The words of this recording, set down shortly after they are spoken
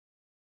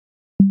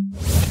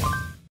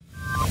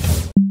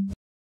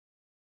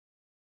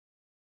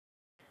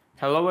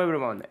Hello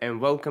everyone and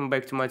welcome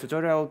back to my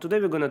tutorial. Today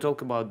we're gonna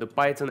talk about the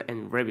Python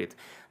and Revit.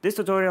 This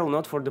tutorial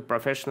not for the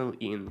professional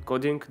in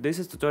coding, this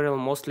is tutorial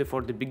mostly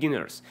for the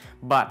beginners,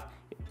 but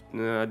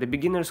the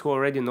beginners who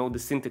already know the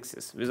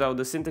syntaxes. Without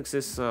the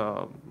syntaxes,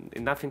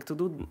 nothing to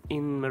do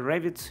in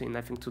Revit,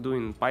 nothing to do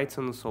in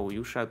Python, so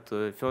you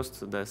should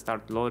first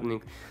start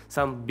learning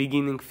some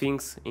beginning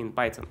things in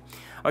Python.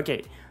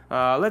 Okay,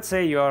 let's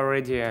say you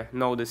already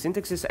know the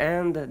syntaxes,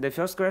 and the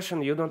first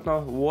question, you don't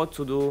know what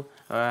to do,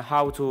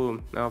 how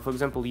to, for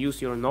example,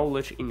 use your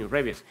knowledge in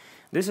Revit.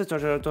 This is a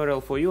tutorial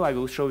for you. I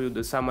will show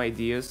you some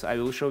ideas, I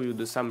will show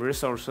you some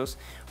resources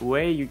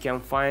where you can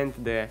find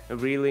the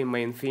really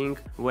main thing,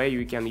 where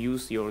you can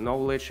use your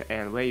knowledge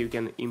and where you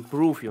can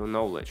improve your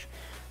knowledge.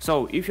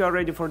 So, if you are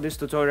ready for this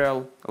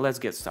tutorial, let's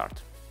get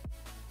started.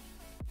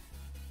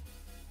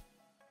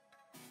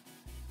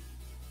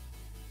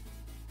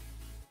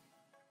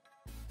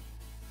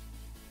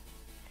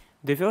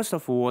 The first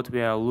of what we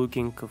are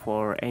looking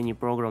for any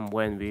program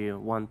when we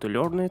want to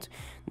learn it,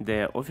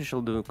 the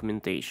official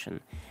documentation.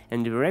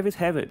 And if Revit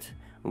have it,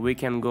 we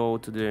can go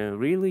to the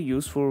really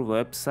useful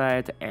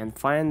website and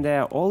find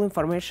there all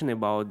information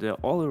about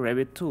all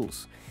Revit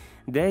tools.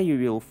 There you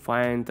will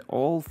find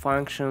all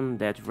functions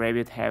that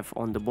Revit have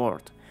on the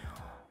board.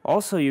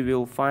 Also, you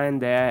will find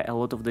there a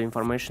lot of the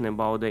information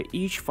about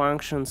each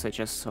function, such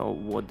as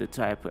what the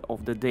type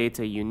of the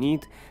data you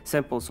need,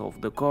 samples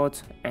of the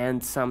code,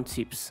 and some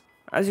tips.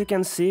 As you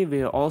can see,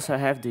 we also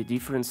have the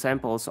different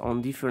samples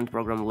on different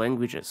program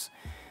languages.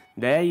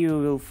 There you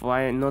will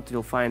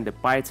find the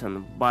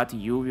Python, but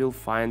you will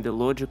find the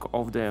logic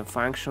of the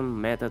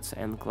function, methods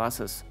and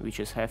classes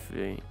which is have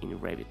in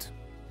Revit.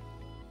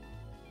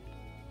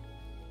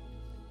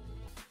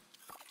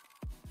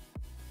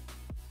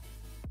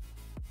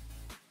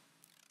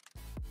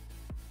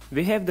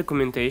 We have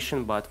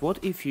documentation, but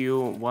what if you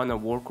wanna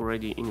work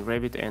already in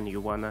Revit and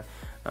you wanna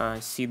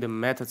see the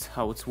methods,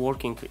 how it's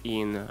working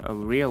in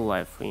real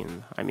life,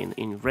 in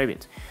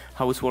Revit,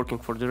 how it's working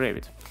for the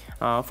Revit.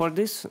 For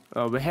this,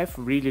 we have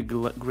really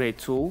great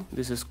tool.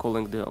 This is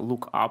called the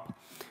Lookup.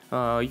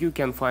 You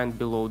can find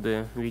below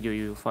the video,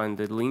 you will find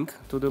the link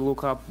to the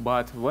Lookup,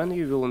 but when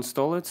you will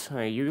install it,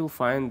 you will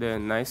find a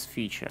nice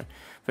feature.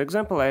 For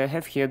example, I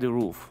have here the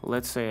roof.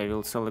 Let's say I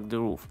will select the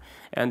roof,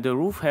 and the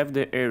roof have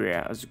the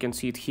area, as you can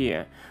see it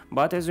here.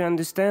 But as you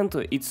understand,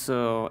 it's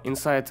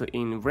inside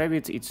in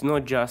Revit, it's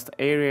not just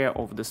area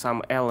of the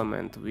some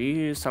element.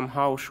 We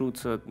somehow should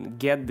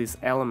get this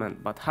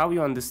element, but how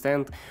you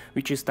understand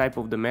which is type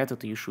of the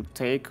method you should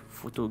take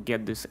to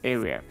get this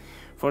area?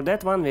 For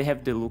that one, we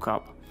have the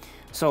Lookup.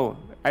 So,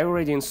 I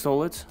already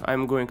installed it,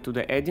 I'm going to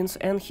the add-ins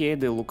and here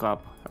the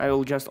Lookup. I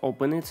will just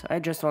open it, I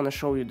just want to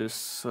show you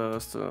this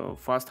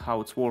fast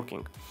how it's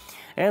working.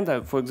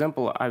 And for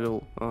example, I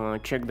will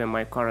check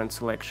my current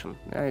selection.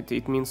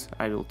 It means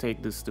I will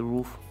take the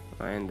roof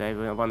and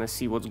I want to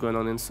see what's going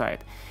on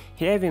inside.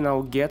 Here we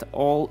now get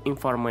all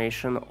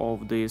information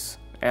of this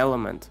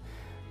element.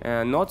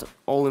 Not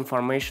all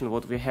information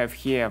what we have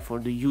here for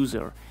the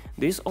user.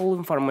 This all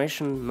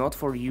information not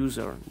for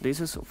user, this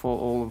is for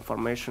all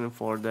information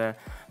for the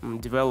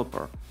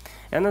developer.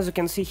 And as you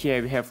can see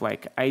here, we have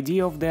like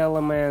ID of the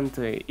element,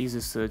 is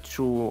this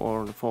true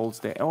or false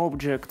the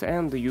object,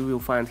 and you will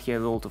find here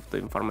a lot of the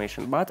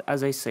information. But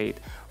as I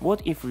said,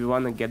 what if we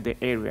want to get the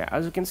area?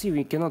 As you can see,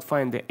 we cannot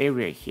find the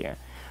area here.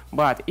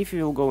 But if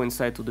you will go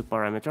inside to the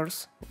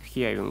parameters,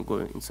 here you will go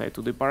inside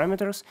to the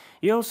parameters,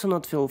 you also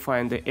not will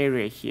find the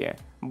area here,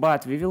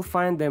 but we will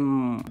find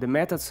the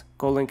methods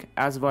calling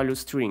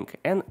asValueString,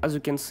 and as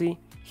you can see,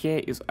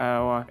 here is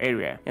our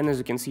area, and as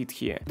you can see it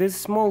here. This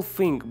small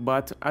thing,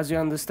 but as you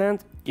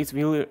understand, it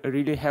will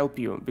really help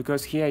you,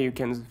 because here you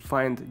can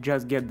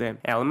just get the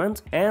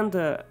element, and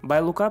by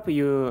Lookup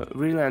you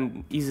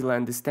really easily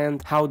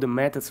understand how the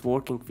methods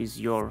working with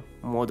your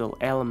model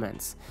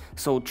elements.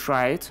 So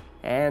try it,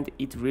 and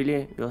it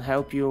really will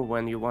help you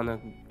when you wanna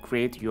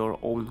create your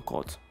own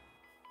code.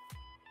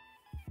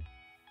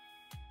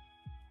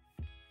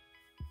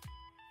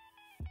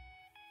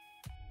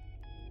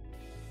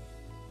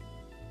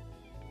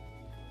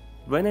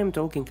 When I'm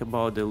talking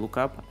about the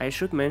Lookup, I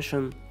should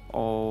mention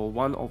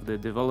one of the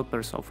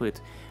developers of it,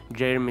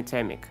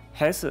 𝒍𝒊𝒌𝒆,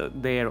 has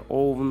their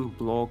own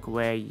blog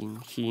where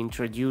he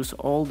introduced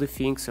all the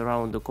things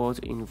around the code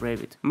in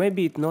Revit.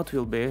 Maybe it not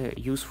will be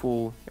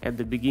useful at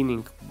the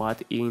beginning,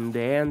 but in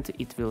the end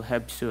it will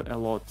help you a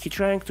lot. He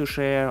trying to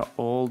share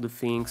all the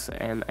things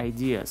and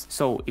ideas,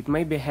 so it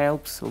maybe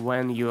helps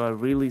when you are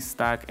really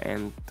stuck,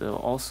 and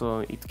also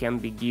it can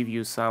give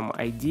you some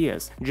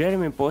ideas.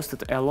 Jeremy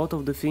posted a lot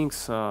of the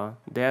things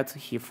that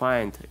he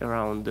find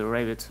around the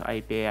Revit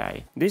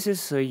API. This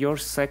is your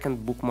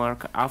second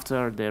bookmark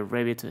after the the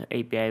Revit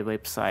API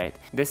website.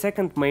 The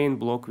second main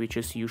block, which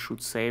is you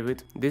should save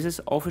it. This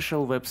is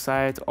official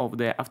website of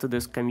the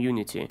Autodesk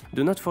community.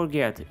 Do not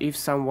forget, if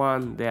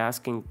someone they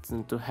asking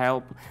to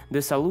help,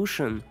 the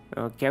solution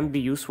can be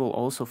useful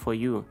also for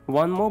you.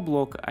 One more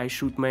block I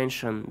should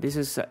mention. This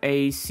is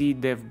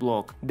AAC dev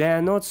block. There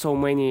are not so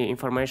many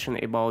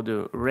information about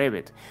the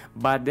Revit,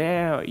 but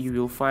there you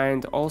will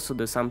find also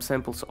some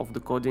samples of the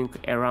coding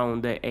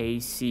around the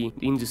AAC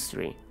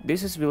industry.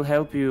 This will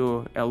help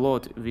you a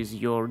lot with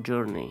your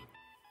journey.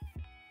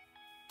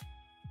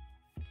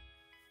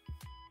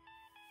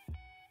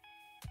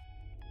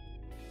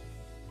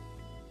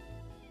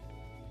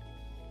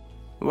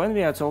 When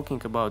we are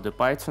talking about the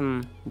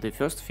Python, the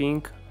first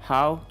thing,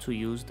 how to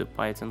use the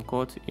Python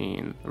code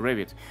in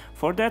Revit.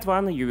 For that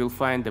one you will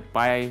find the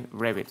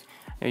pyRevit.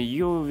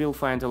 You will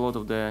find a lot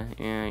of the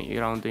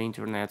around the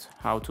internet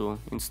how to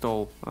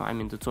install,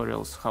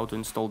 tutorials how to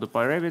install the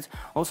pyRevit.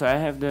 Also I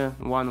have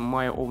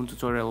my own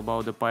tutorial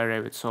about the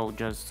pyRevit, so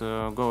just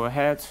go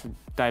ahead,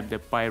 type the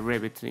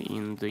pyRevit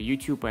in the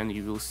YouTube and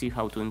you will see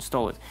how to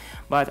install it.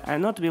 But I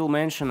not will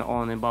mention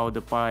about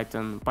the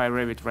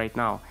pyRevit right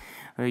now.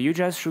 You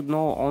just should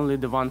know only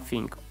the one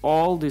thing.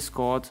 All this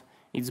code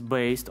is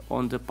based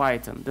on the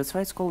Python. That's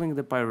why it's calling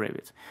the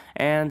pyRevit,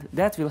 and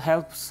that will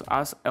help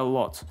us a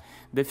lot.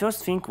 The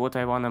first thing what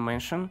I wanna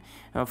mention,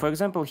 for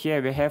example,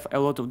 here we have a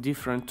lot of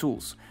different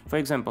tools. For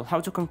example, how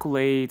to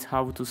calculate,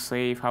 how to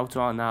save, how to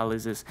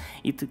analyze.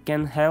 It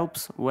can help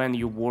when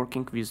you're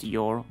working with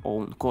your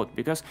own code,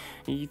 because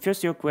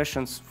first your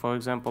questions, for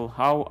example,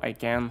 how I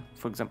can,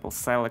 for example,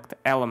 select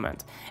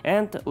element.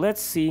 And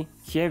let's see,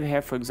 here we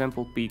have, for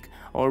example, pick,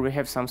 or we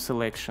have some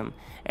selection,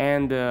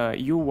 and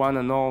you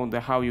wanna know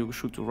how you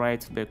should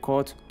write the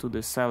code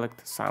to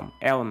select some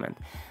element.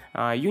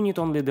 You need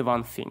only the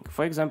one thing.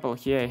 For example,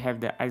 here I have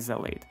the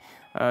isolate.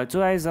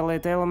 To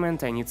isolate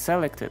element I need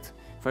select it.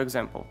 For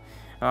example,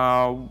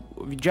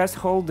 we just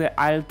hold the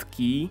Alt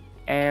key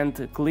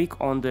and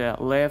click on the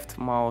left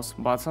mouse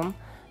button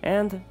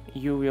and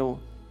you will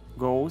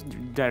go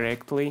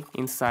directly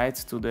inside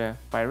to the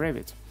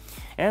pyRevit.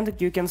 And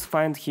you can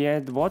find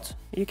here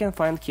you can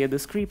find here the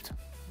script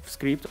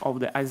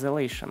of the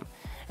isolation.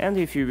 And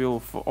if you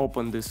will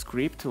open the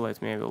script,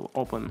 I will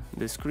open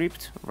the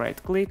script, right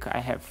click, I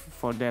have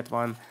for that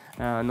one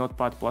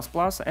Notepad++,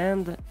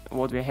 and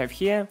what we have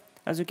here,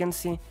 as you can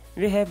see,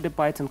 we have the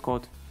Python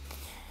code.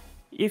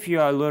 If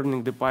you are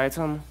learning the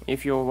Python,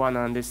 if you want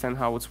to understand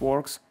how it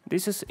works,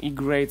 this is a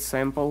great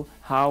sample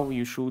how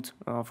you should,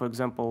 for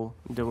example,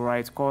 the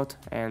write code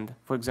and,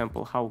 for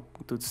example, how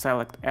to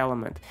select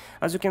element.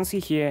 As you can see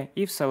here,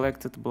 if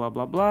selected blah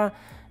blah blah,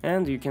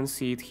 and you can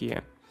see it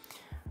here.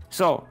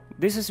 So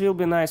this will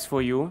be nice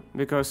for you,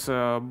 because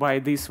by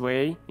this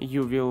way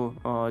you will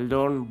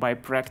learn by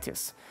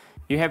practice.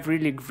 You have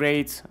really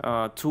great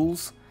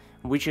tools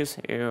which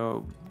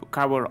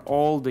cover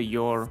all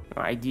your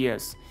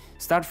ideas.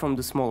 Start from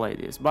the small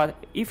ideas, but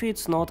if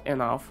it's not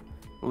enough,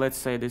 let's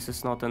say this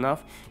is not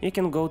enough, you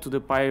can go to the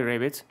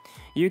pyRevit,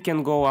 you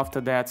can go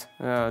after that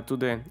to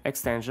the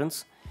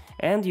extensions,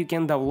 and you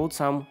can download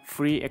some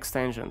free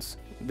extensions.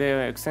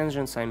 The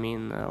extensions,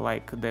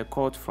 like the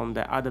code from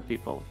the other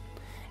people.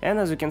 And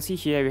as you can see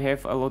here, we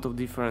have a lot of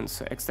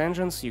different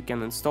extensions. You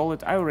can install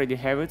it. I already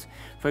have it.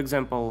 For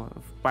example,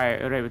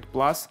 pyRevit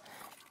Plus,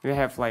 we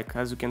have, like,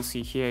 as you can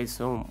see here,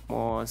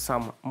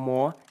 some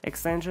more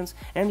extensions,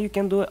 and you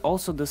can do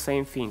also the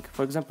same thing.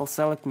 For example,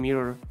 select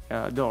mirror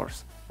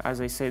doors. As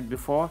I said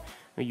before,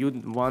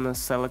 you wanna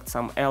select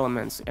some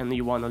elements and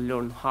you wanna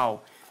learn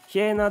how.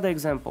 Here another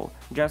example.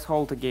 Just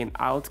hold again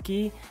Alt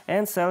key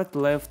and select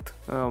left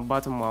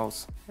bottom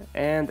mouse,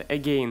 and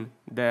again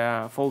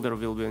the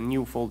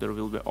new folder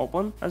will be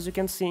open, as you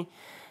can see,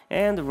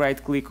 and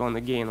right click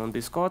again on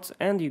this code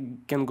and you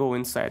can go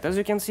inside. As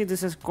you can see,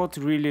 this is code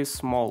really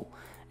small,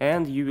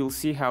 and you will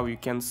see how you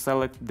can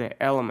select the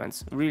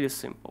elements. Really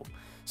simple.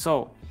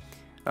 So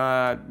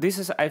this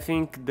is, I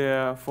think,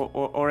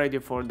 already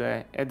for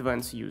the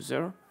advanced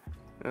user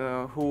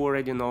who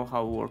already know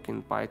how to work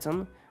in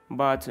Python,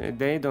 but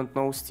they don't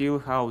know still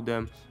how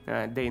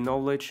their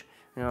knowledge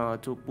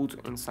to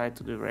put inside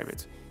to the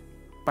Revit.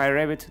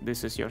 pyRevit,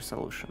 this is your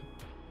solution.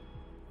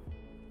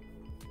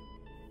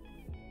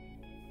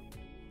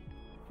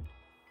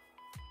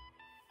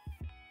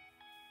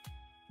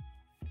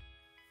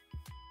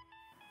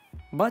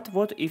 But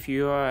what if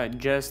you are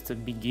just a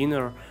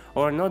beginner,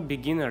 or not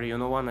beginner, you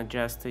don't wanna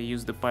just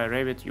use the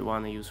pyRevit, you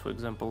wanna use, for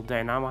example,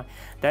 Dynamo.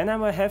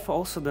 Dynamo have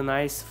also the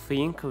nice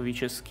thing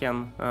which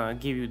can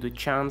give you the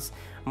chance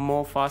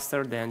more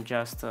faster than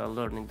just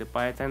learning the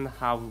Python,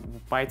 how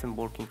Python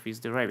working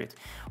with the Revit.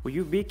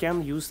 You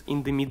can use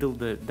in the middle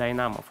the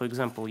Dynamo. For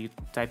example, you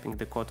typing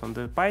the code on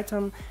the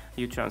Python,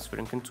 you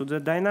transferring into the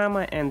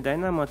Dynamo, and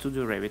Dynamo to the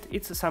Revit.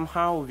 It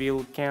somehow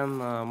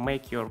can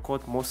make your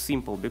code more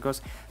simple,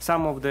 because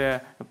some of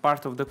the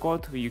part of the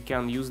code you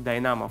can use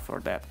Dynamo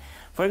for that.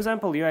 For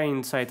example, you are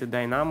inside the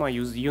Dynamo,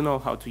 you know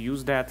how to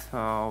use that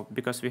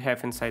because we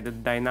have inside the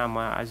Dynamo,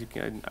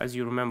 as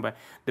you remember,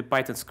 the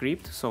Python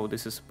script. So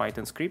this is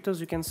Python script, as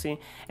you can see,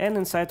 and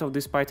inside of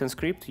this Python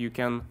script you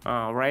can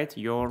write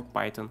your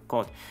Python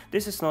code.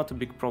 This is not a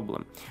big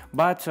problem,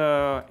 but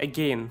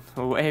again,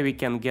 where we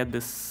can get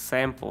the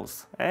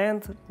samples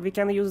and we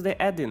can use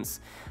the add-ins.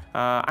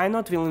 I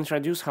not will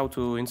introduce how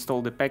to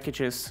install the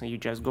packages. You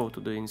just go to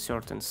the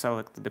insert and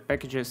select the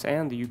packages,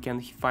 and you can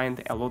find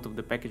a lot of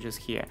the packages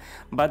here.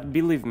 But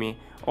believe me,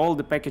 all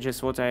the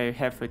packages what I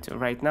have it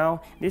right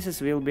now,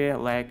 will be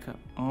like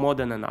more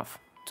than enough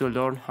to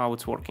learn how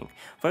it's working.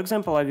 For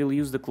example, I will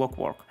use the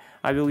clockwork,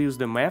 I will use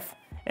the math,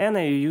 and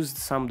I used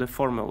some of the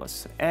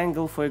formulas,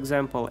 angle for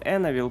example,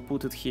 and I will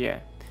put it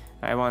here.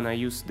 I wanna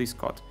use this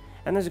code.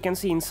 And as you can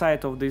see,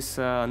 inside of this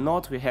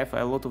node we have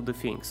a lot of the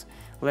things.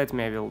 I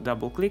will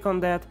double click on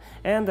that,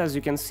 and as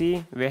you can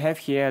see, we have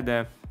here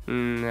the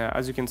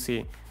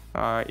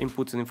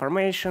input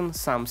information,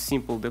 some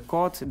simple the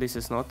code. This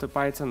is not a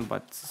Python,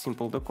 but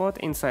simple the code.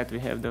 Inside we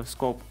have the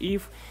scope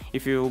if.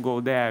 If you will go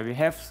there, we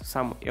have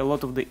a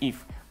lot of the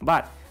if.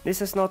 But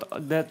this is not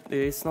that.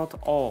 It's not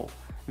all.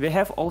 We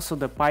have also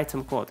the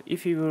Python code.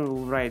 If you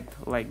will write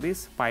like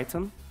this,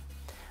 Python,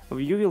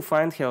 you will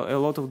find here a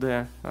lot of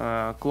the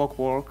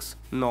clockworks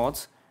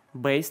nodes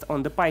based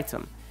on the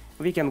Python.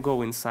 We can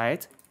go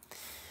inside.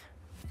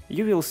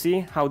 You will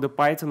see how the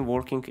Python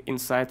working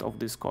inside of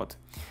this code.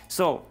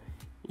 So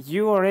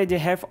you already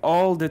have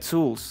all the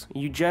tools.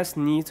 You just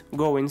need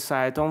go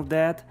inside of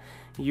that.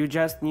 You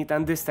just need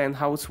understand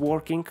how it's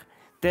working.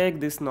 Take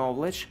this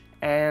knowledge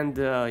and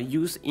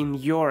use in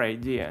your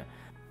idea.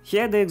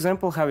 Here the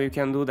example how you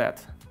can do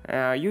that.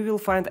 You will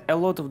find a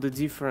lot of the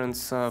different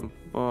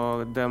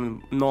the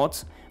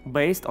nodes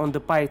based on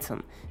the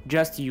Python.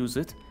 Just use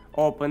it,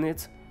 open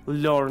it,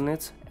 learn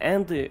it,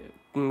 and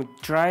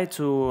try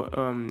to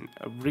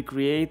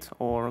recreate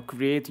or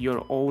create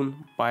your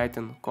own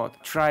Python code.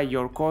 Try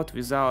your code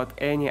without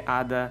any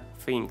other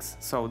things.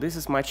 So this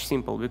is much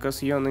simple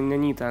because you only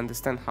need to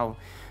understand how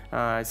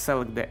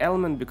select the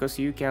element, because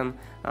you can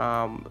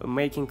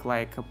making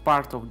like a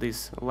part of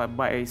this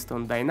based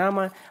on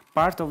Dynamo,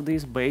 part of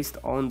this based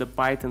on the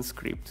Python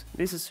script.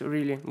 This is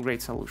really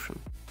great solution.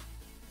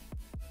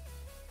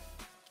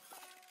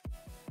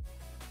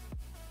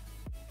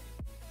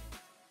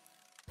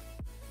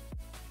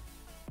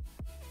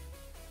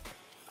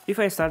 If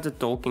I started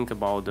talking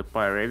about the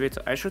pyRevit,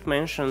 I should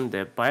mention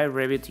the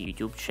pyRevit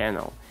YouTube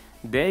channel.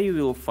 There you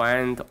will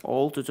find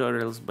all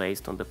tutorials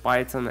based on the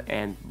Python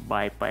and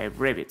by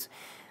pyRevit.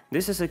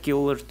 This is a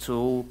killer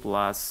tool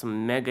plus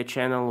mega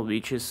channel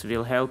which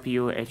will help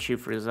you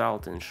achieve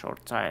results in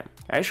short time.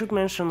 I should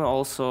mention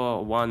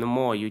also one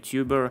more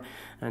YouTuber,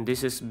 and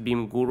this is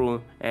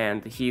𝒕𝒉𝒊𝒔,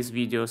 and his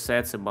video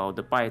sets about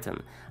the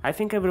Python. I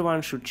think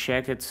everyone should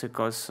check it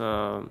because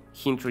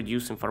he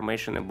introduced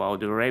information about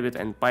the Revit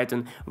and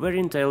Python very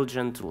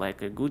intelligent,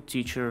 like a good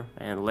teacher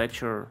and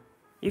lecturer.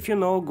 If you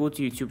know good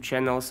YouTube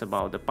channels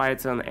about the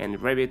Python and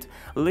Revit,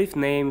 leave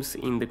names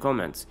in the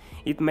comments.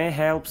 It may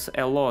help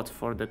a lot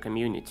for the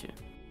community.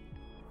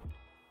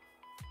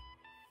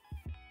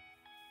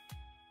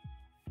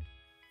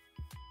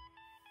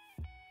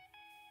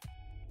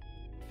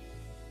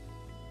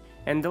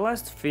 And the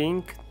last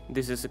thing,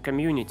 this is a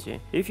community.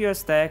 If you are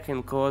stuck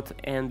in code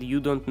and you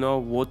don't know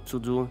what to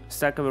do,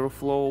 Stack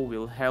Overflow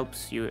will help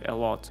you a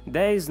lot.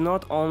 There is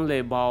not only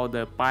about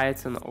the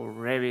Python or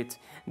Revit,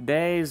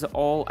 there is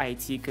all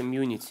IT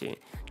community.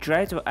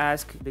 Try to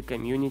ask the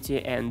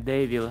community and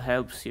they will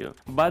help you.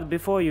 But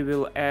before you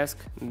will ask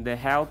the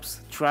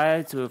helps,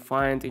 try to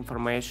find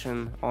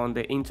information on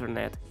the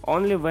internet.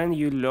 Only when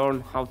you learn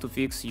how to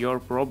fix your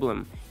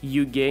problem,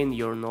 you gain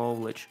your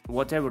knowledge,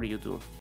 whatever you do.